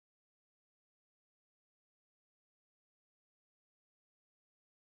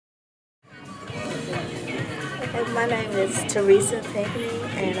My name is Theresa Pinkney,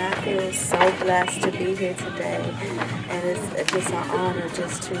 and I feel so blessed to be here today. And it's just an honor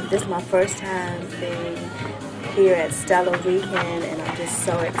this is my first time being here at Stellar Weekend, and I'm just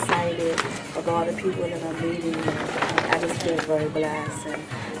so excited of all the people that I'm meeting. I just feel very blessed, and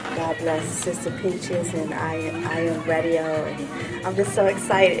God bless Sister Peaches and I am Radio, and I'm just so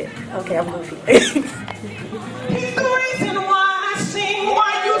excited. Okay, I'm moving. He's the reason why I sing,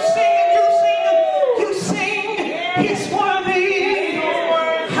 why you sing, he's worthy.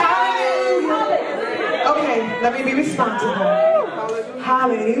 Hallelujah. Okay, let me be responsible.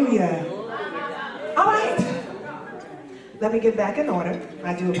 Hallelujah. All right. Let me get back in order.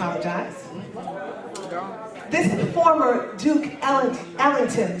 I do apologize. This former Duke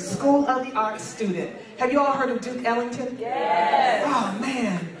Ellington School of the Arts student. Have you all heard of Duke Ellington? Yes. Oh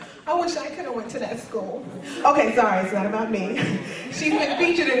man, I wish I could have went to that school. Okay, sorry, it's not about me. She's been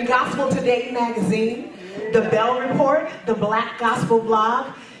featured in Gospel Today magazine, The Bell Report, the Black Gospel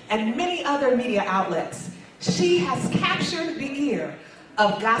blog, and many other media outlets. She has captured the ear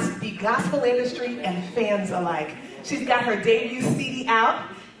of the gospel industry and fans alike. She's got her debut CD out,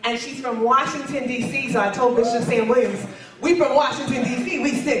 and she's from Washington, D.C., so I told Bishop Sam Williams, we from Washington, D.C.,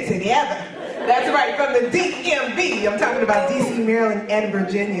 we stick together. That's right, from the DMV. I'm talking about D.C., Maryland, and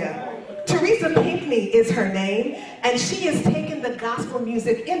Virginia. Theresa Pinkney is her name, and she has taken the gospel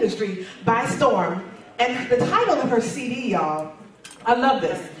music industry by storm. And the title of her CD, y'all, I love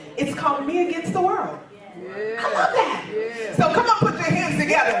this. It's called Me Against the World. Yeah. I love that. Yeah. So come on, put your hands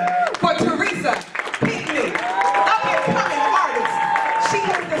together for Theresa Pinkney, up-and-coming artist. She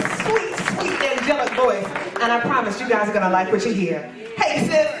has this sweet, sweet, angelic voice, and I promise you guys are gonna like what you hear. Hey,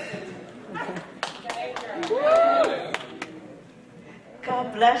 sis.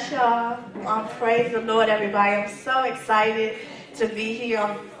 God bless y'all. Praise the Lord, everybody. I'm so excited to be here.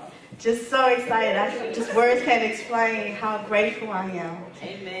 I'm just so excited. Just words can't explain how grateful I am.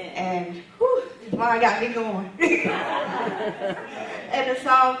 Amen. And I got me going. And the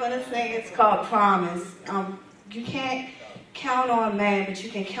song I'm going to sing is called Promise. You can't count on man, but you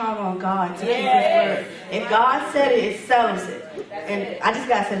can count on God to keep his word. If God said it, it settles it. And I just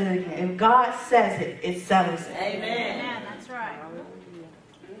got to say it again. If God says it, it settles it. Amen. Amen. That's right.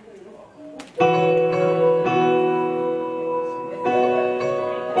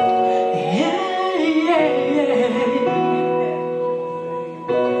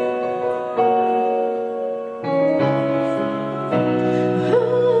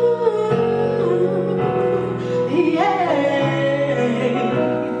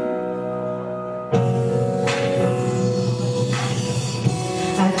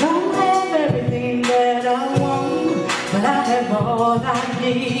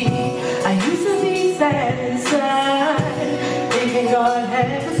 I used to be sad inside, thinking God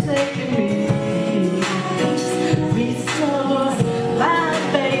had forsaken me. Restore my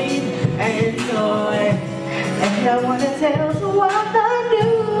faith and joy, and I want to tell someone I do,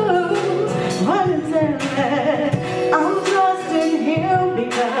 want to tell that I'm trusting Him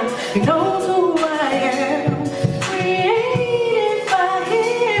because He knows who I am, created by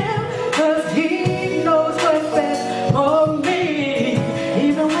Him, because He knows what's best for me.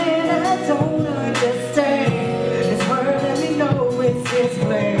 Even when I don't understand, His word let me know it's His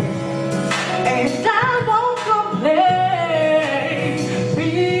plan. And I won't complain,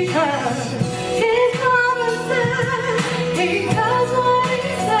 because His promises, He does what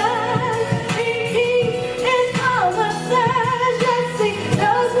He says. He keeps His promises, yes, He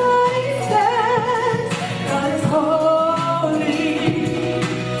does what He says. God is holy,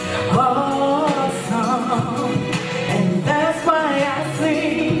 awesome, and that's why I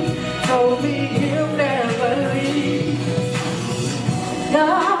sing. Told me He'll never leave.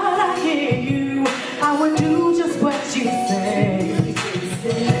 God, I hear you. I would do just what you say.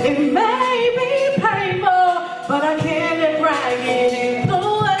 It may be painful, but I can't drag it in the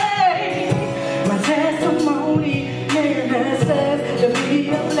way. My testimony ministers to be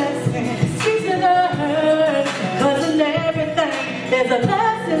a blessing. Speak to the hurt, 'cause in everything there's a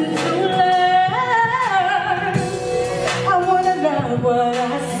lesson to learn. I wanna love what I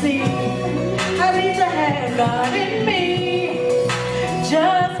see. I need to have God in me.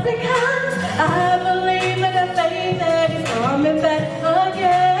 Just because I believe in the faith that He's coming back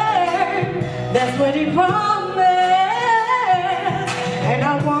again. That's what He promised. And I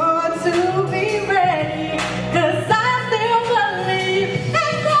want to be ready, 'cause I still believe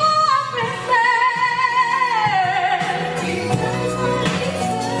that promises. He does what He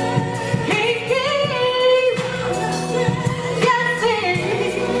says. He keeps. Yes, He.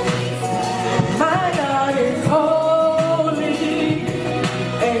 My God is holy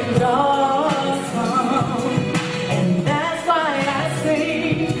and awesome.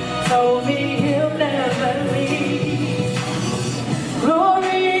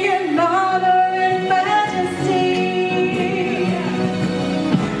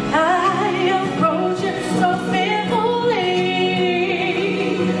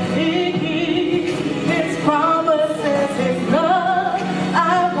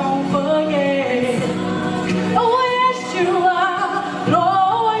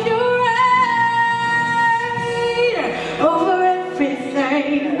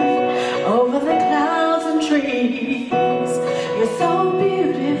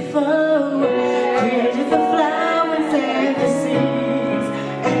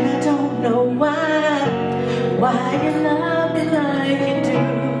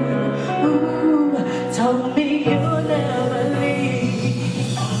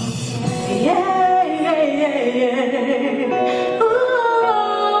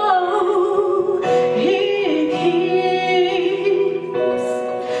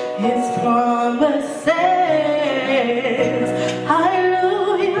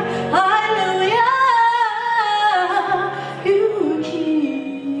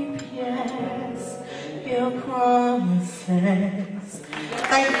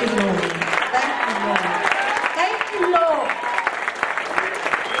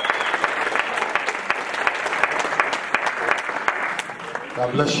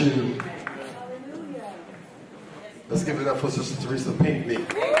 God bless you. Let's give it up for Sister Theresa Pinkney.